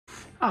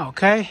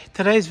Okay,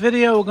 today's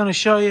video we're going to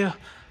show you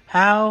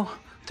how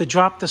to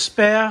drop the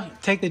spare,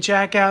 take the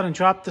jack out and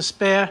drop the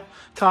spare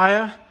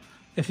tire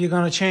if you're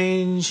going to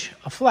change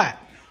a flat.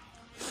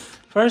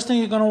 First thing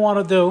you're going to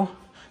want to do,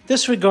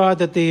 disregard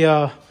that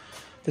the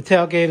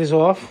tailgate is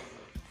off.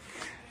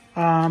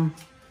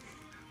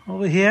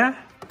 Over here,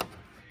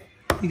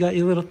 you got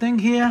your little thing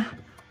here,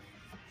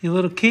 your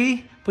little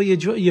key. Put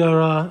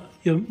your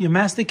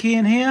master key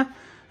in here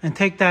and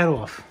take that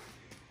off.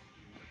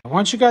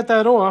 Once you got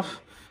that off,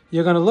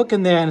 you're going to look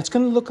in there and it's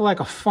going to look like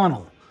a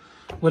funnel.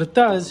 What it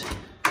does,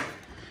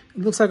 it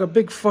looks like a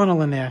big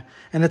funnel in there,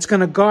 and it's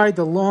going to guide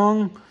the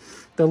long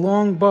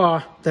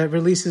bar that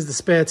releases the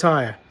spare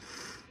tire.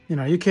 You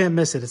know, you can't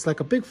miss it. It's like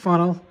a big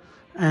funnel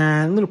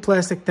and a little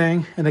plastic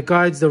thing, and it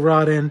guides the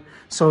rod in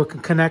so it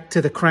can connect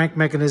to the crank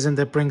mechanism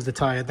that brings the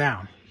tire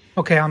down.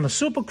 Okay, on the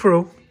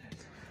Supercrew,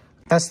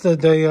 that's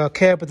the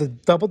cab with the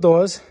double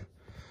doors.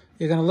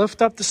 You're going to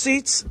lift up the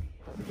seats.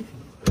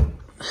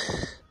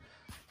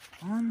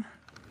 1,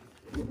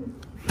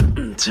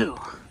 2.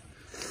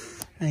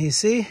 And you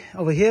see,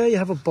 over here you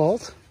have a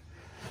bolt.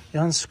 You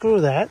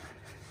unscrew that.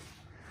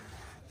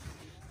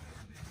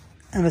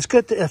 And it's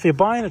good if you're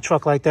buying a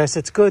truck like this,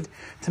 it's good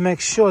to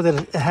make sure that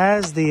it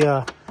has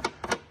the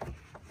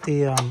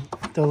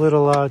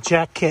little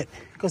jack kit,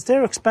 because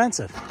they're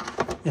expensive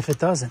if it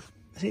doesn't.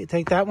 See, you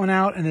take that one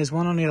out, and there's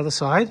one on the other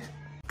side.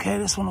 Okay,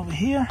 this one over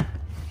here.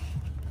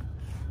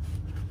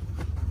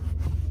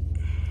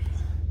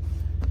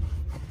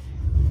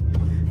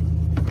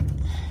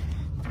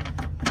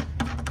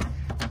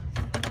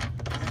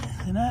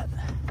 That.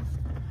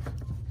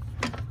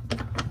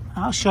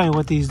 I'll show you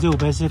what these do.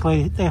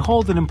 Basically, they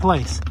hold it in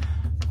place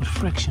with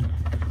friction.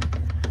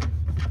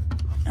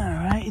 All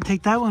right, you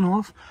take that one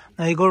off.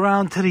 Now you go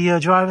around to the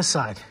driver's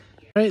side.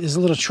 All right, there's a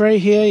little tray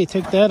here. You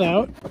take that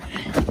out.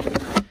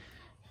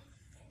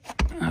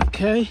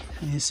 Okay,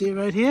 and you see it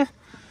right here?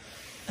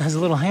 It has a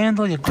little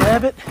handle. You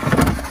grab it.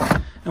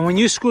 And when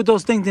you screwed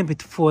those things in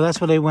before,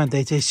 that's where they went.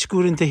 They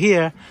screwed into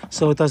here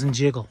so it doesn't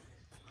jiggle.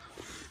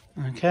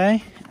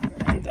 Okay,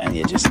 and then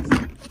you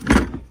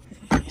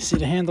see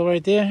the handle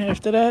right there.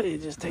 After that, you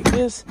just take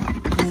this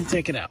and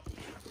take it out.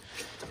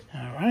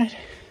 All right,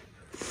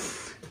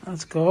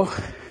 let's go.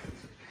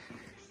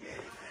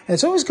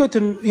 It's always good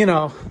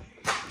to,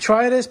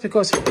 try this,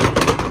 because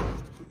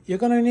you're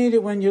going to need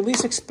it when you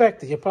least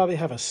expect it. You probably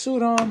have a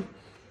suit on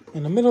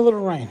in the middle of the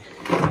rain.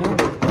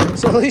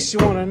 So at least you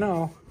want to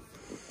know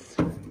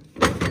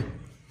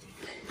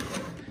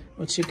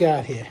what you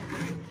got here.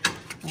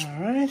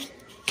 All right.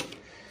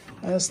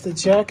 That's the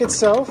jack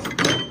itself.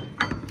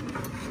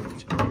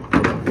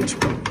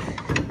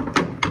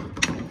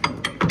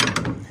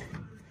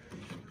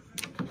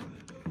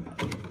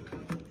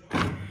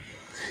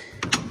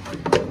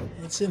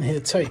 It's in here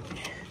tight,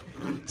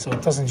 so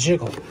it doesn't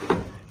jiggle.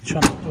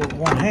 You're trying to do it with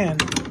one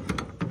hand.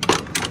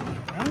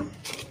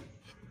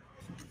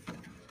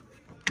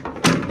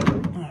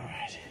 All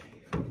right.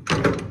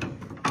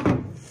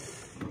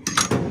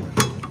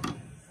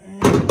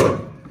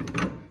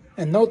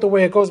 And note the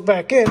way it goes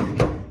back in.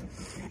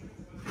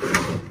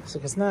 So,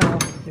 because now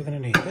you're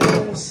going to need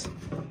this,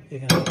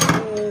 you're going to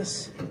need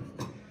this.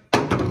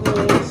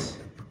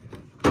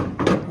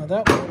 Now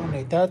that one, you don't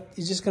need that.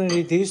 You're just going to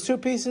need these two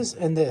pieces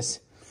and this.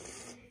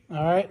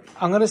 All right.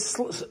 I'm going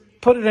to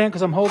put it in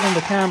because I'm holding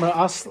the camera.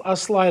 I'll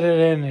slide it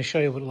in and show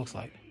you what it looks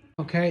like.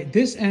 Okay.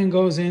 This end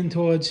goes in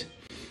towards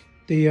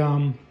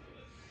the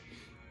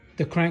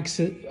crank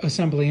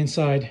assembly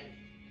inside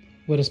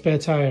where the spare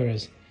tire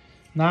is.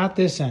 Not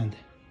this end.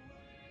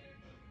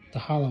 The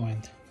hollow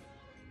end.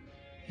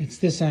 It's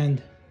this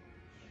end,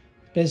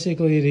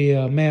 basically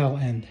the male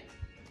end.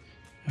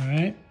 All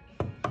right,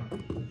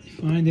 you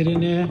find it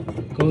in there.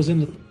 Goes in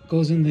the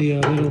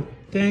little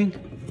thing,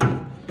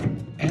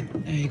 and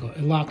there you go.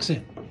 It locks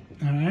in.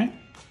 All right.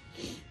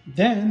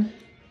 Then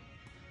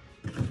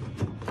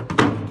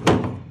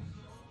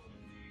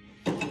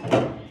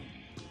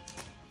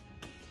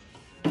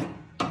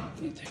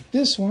you take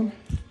this one.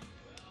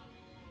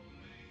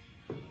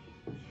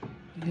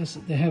 I guess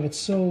they have it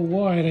so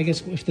wide. I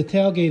guess if the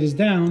tailgate is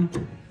down.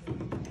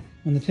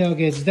 When the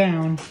tailgate's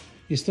down,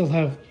 you still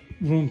have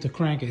room to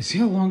crank it. See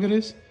how long it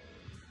is?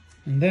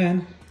 And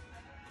then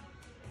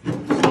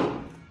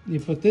you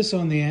put this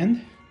on the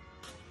end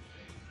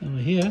over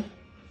here.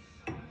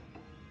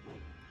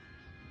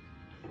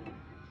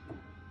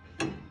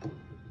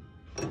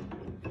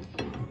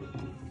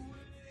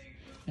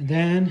 And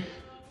then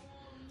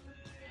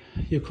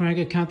you crank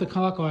it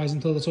counterclockwise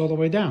until it's all the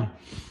way down.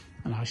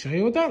 And I'll show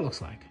you what that looks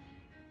like.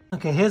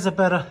 Okay, here's a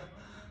better,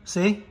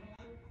 see?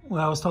 What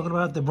I was talking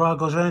about, the rod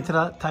goes right into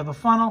that type of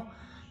funnel,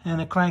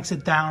 and it cranks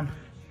it down,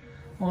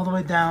 all the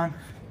way down,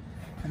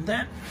 and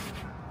then,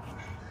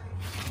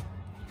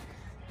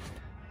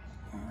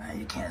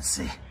 you can't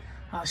see,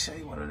 I'll show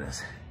you what it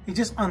is. You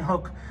just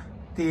unhook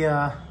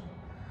the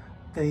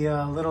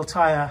little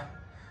tire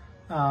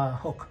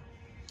hook.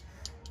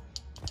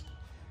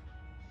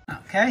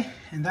 Okay,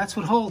 and that's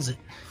what holds it.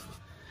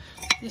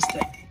 This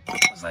thing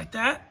goes like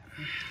that.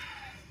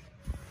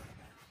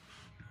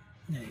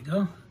 There you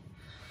go.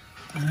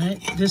 All right,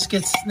 this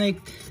gets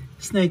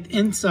snaked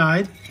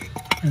inside,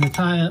 and the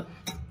tire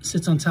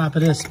sits on top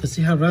of this. But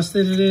see how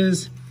rusted it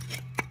is?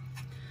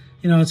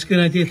 You know, it's a good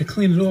idea to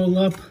clean it all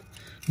up,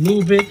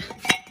 lube it.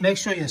 Make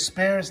sure your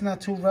spare is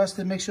not too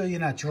rusted. Make sure you're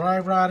not dry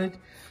rotted.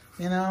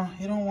 You know,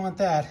 you don't want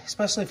that,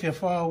 especially if you're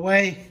far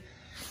away.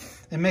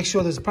 And make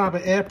sure there's proper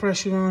air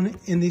pressure on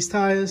in these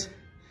tires.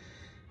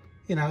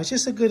 You know, it's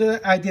just a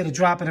good idea to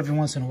drop it every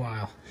once in a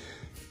while.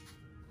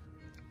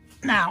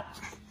 Now,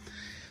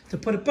 to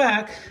put it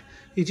back,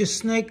 you just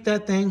snake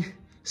that thing,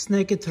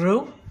 snake it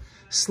through,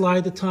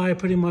 slide the tire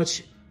pretty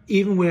much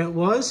even where it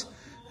was,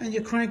 and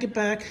you crank it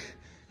back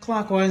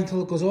clockwise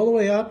until it goes all the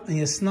way up, and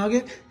you snug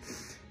it.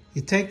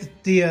 You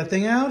take the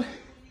thing out,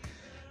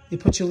 you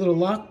put your little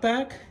lock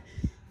back,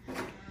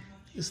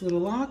 this little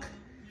lock,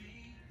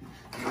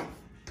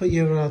 put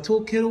your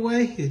toolkit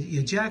away,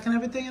 your jack and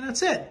everything, and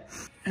that's it.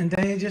 And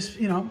then you just,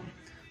 you know,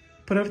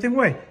 put everything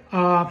away.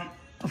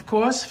 Of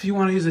course, if you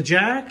want to use a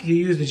jack, you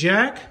use the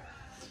jack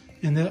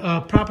and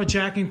the proper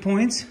jacking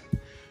points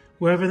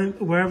wherever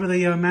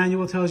the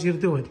manual tells you to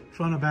do it,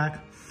 front or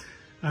back.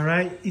 All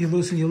right, you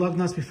loosen your lug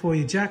nuts before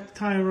you jack the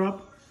tire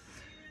up,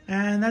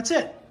 and that's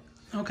it.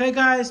 Okay,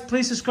 guys,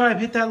 please subscribe,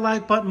 hit that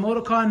like button,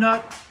 Motorcar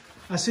Nut.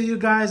 I'll see you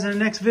guys in the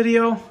next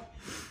video,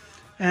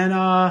 and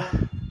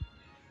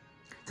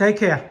take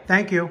care.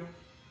 Thank you.